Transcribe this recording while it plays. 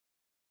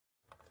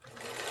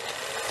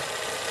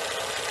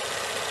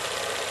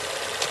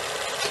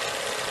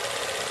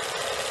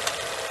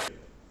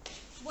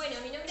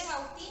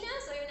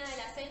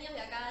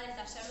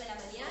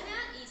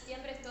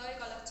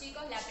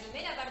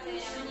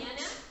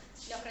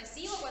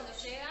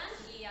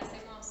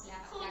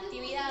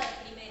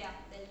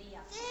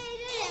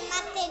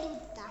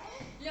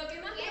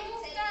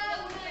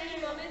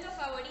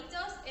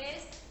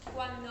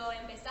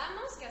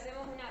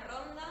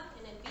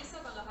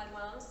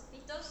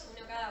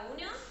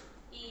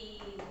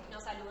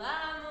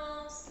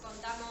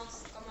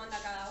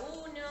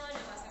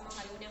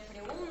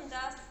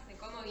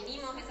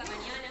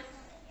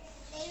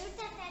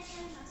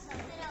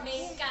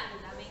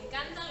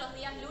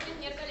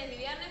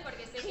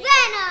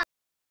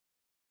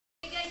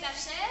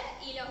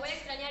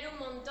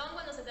montón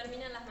cuando se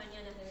terminan las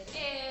mañanas de verano.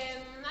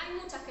 Hay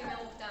muchas que me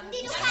gustan.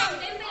 Las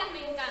témperas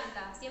me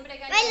encanta. Siempre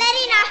que hay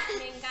bailarina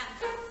me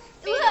encanta.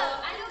 Pero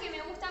algo que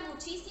me gusta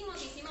muchísimo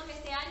que hicimos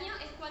este año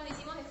es cuando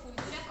hicimos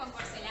esculturas con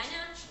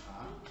porcelana,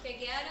 que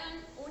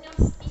quedaron unos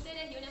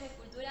títeres y unas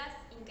esculturas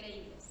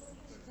increíbles.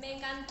 Me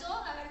encantó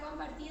haber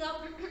compartido,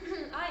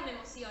 ay, me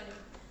emociono,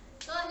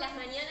 todas las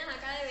mañanas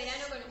acá de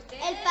verano con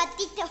ustedes. El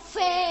patito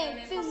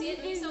fue. Me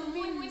hizo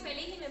muy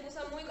feliz y me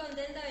puso muy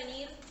contenta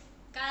venir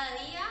cada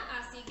día,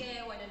 así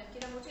que bueno, los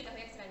quiero mucho y los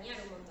voy a extrañar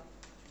un montón.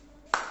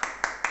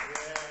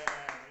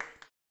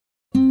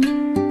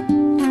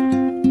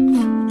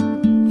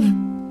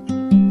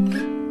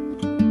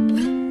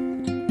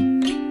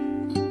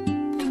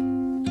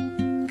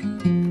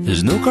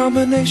 There's no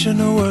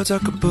combination of words I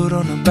could put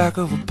on the back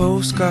of a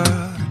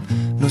postcard.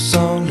 No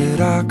song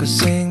that I could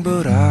sing,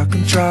 but I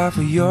can try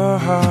for your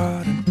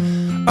heart.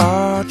 And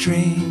our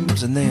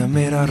dreams, and they are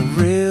made out of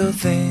real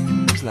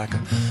things, like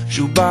a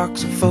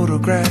shoebox of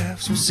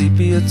photographs with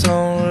sepia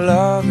tone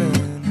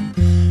loving.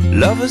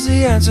 Love is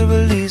the answer,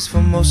 at least,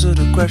 for most of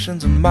the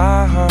questions in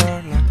my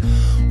heart, like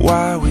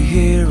why are we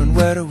here and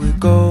where do we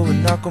go,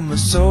 and how come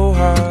it's so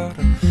hard.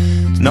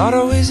 It's not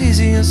always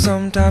easy, and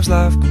sometimes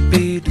life can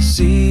be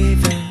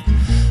deceiving.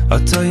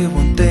 I'll tell you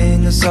one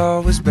thing, it's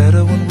always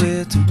better when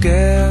we're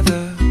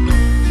together.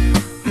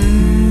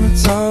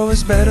 It's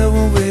always better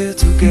when we're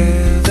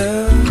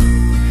together.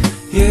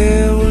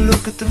 Yeah, we'll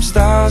look at them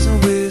stars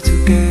and we're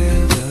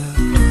together.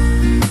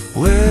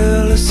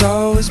 Well, it's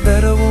always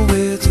better when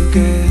we're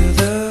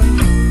together.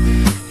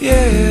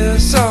 Yeah,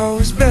 it's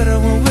always better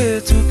when we're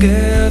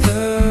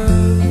together.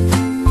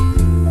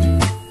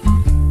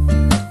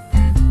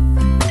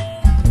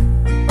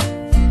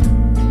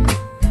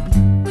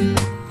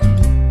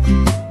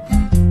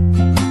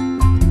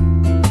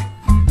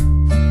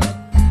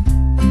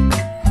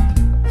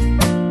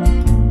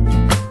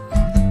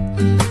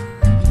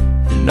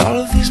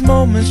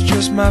 Moments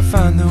just might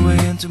find their way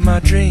into my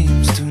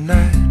dreams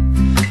tonight,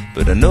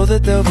 but I know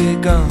that they'll be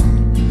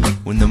gone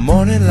when the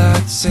morning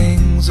light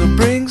sings or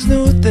brings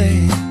new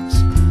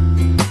things.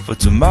 For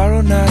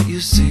tomorrow night you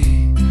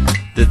see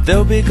that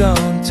they'll be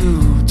gone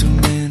too. Too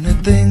many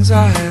things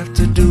I have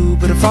to do,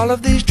 but if all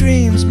of these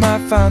dreams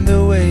might find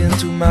their way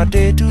into my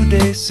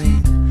day-to-day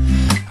scene,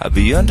 I'd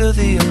be under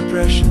the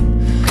impression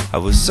I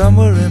was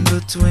somewhere in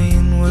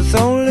between, with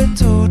only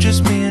two,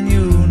 just me and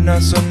you.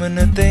 Not so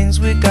many things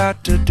we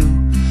got to do,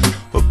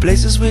 or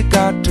places we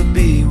got to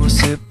be. We'll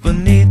sit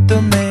beneath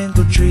the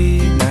mango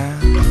tree now.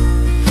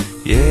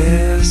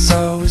 Yeah, it's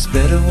always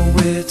better when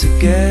we're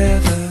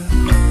together.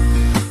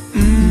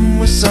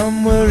 We're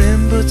somewhere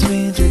in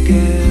between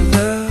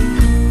together.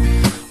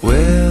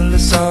 Well,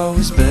 it's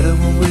always better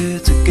when we're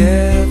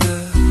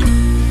together.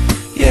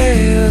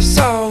 Yeah, it's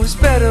always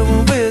better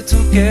when we're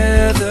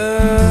together.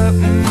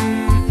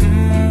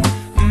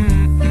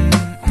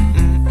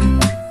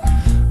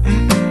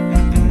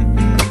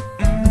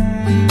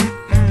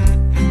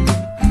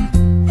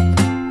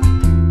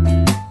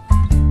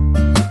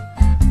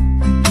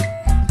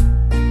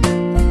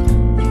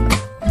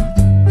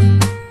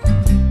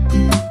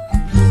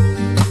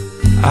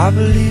 I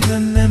believe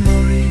in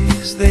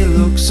memories, they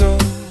look so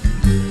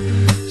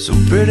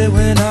pretty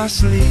when I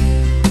sleep.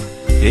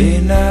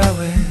 Hey now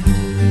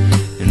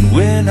and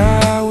when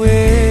I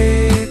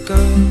wake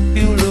up,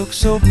 you look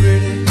so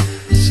pretty,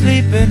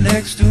 sleeping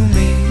next to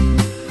me.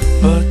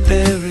 But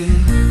there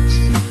is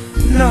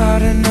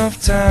not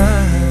enough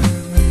time,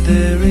 and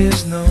there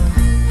is no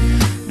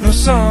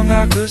song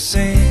I could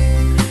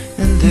sing,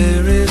 and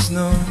there is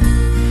no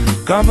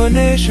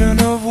combination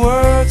of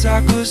words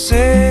I could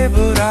say,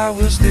 but I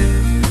will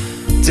still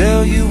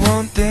tell you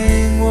one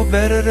thing, we're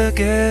better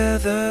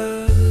together.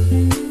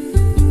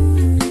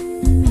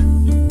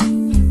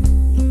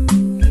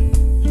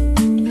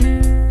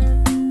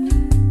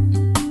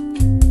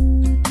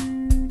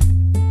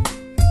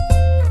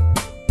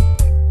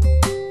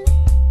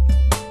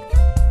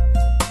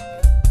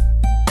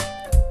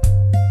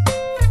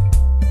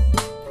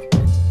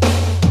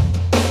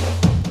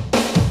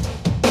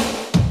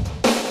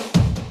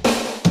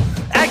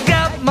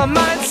 My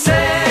mind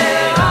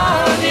set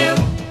on you.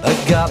 I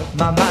got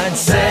my mind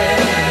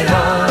set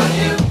on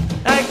you.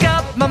 I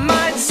got my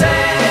mind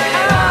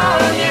set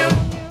on you.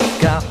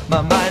 Got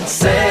my mind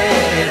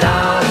set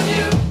on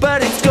you.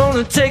 But it's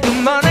gonna take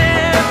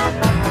money,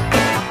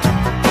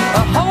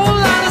 a whole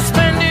lot of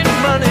spending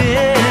money.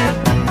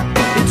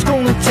 It's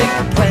gonna take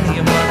plenty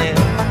of money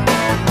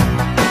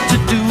to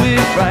do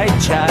it right,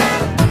 child.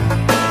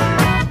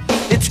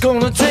 It's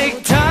gonna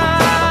take time,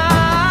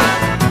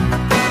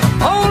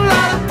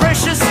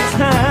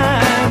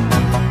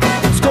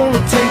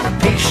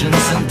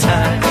 and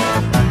time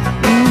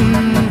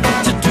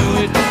to do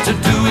it, to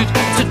do it,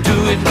 to do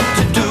it,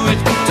 to do it,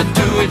 to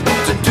do it,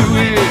 to do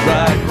it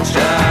right,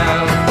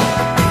 child.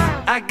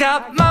 I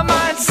got my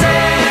mind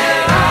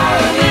set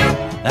on you.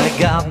 I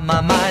got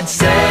my mind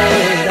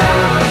set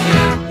on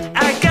you.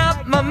 I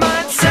got my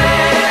mind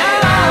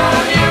set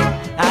on you.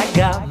 I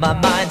got my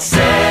mind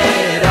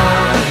set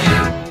on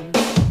you.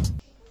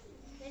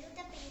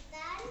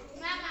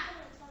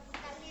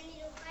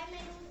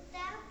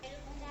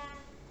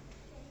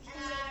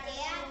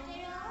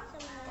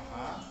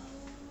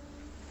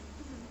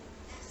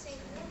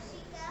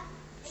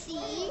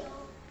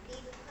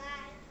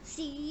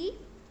 Sí.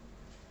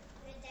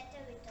 Retrato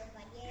de mis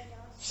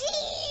compañeros.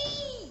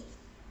 Sí.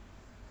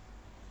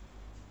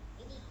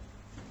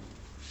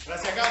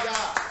 Gracias, Cata.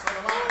 Solo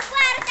más. Un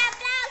fuerte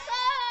aplauso.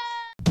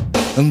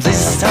 And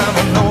this time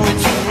I know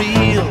it's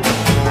real,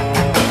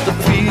 the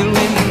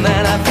feeling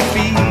that I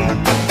feel.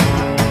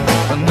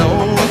 I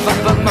know if I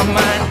put my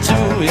mind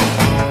to it,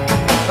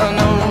 I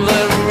know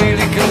that I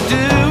really can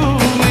do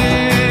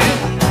it.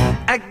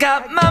 I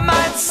got my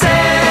mind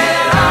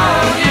set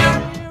on you,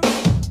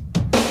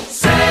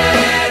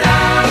 set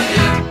on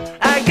you.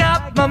 I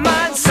got my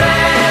mind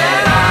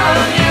set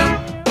on you,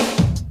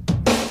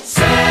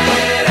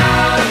 set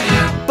on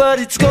you. But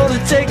it's gonna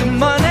take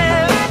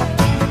money,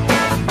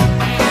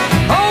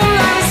 whole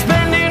lot of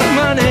spending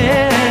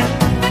money.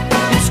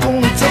 It's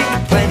gonna take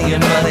plenty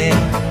of money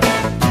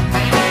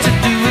to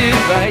do it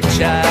right,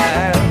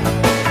 child.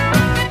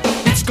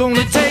 It's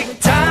gonna take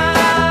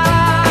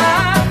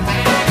time,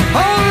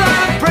 whole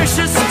lot of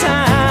precious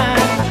time.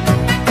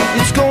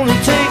 It's gonna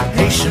take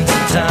patience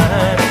and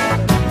time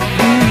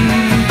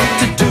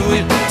to do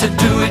it, to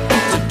do it,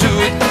 to do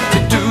it, to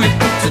do it,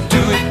 to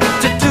do it,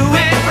 to do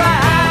it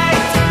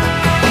right.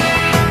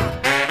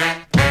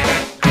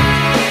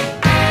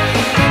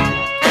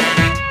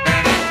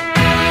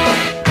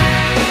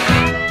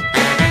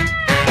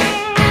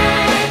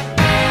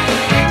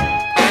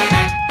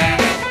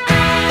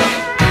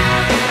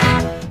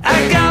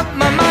 I got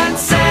my mind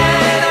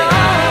set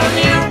on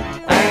you.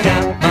 I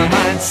got my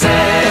mind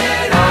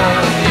set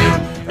on you.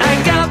 I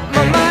got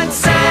my mind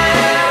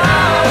set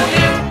on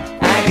you.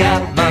 I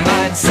got my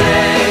mind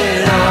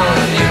set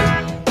on you.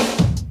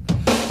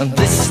 And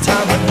this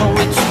time I know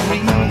it's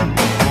real,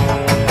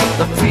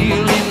 the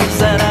feelings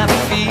that I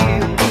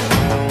feel.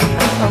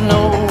 I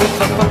know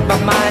if I put my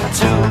mind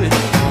to it,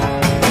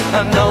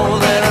 I know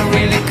that I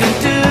really could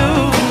do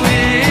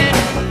it.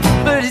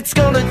 But it's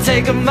gonna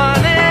take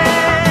money,